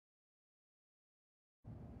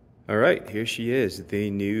All right, here she is,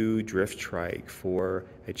 the new drift trike for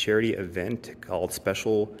a charity event called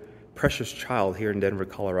Special Precious Child here in Denver,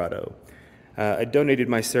 Colorado. I donated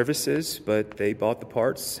my services, but they bought the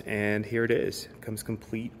parts, and here it is. It comes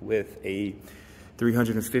complete with a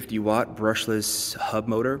 350-watt brushless hub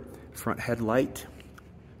motor, front headlight.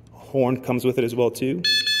 Horn comes with it as well too.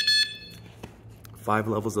 5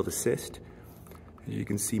 levels of assist. You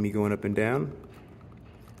can see me going up and down.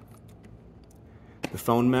 The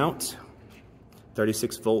phone mount,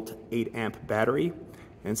 36-volt, 8-amp battery,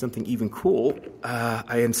 and something even cool,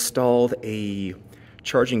 I installed a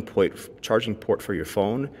charging port for your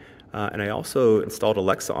phone, and I also installed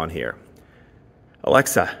Alexa on here.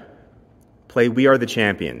 Alexa, play We Are the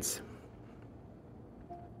Champions.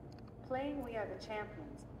 Playing We Are the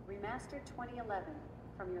Champions, Remastered 2011,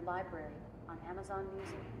 from your library on Amazon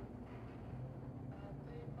Music.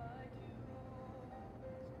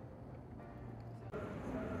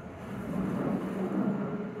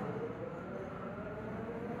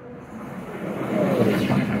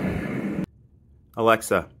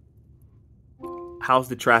 Alexa, how's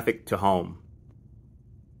the traffic to home?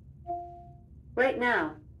 Right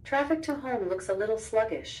now, traffic to home looks a little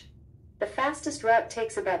sluggish. The fastest route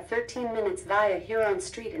takes about 13 minutes via Huron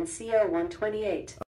Street and CO 128.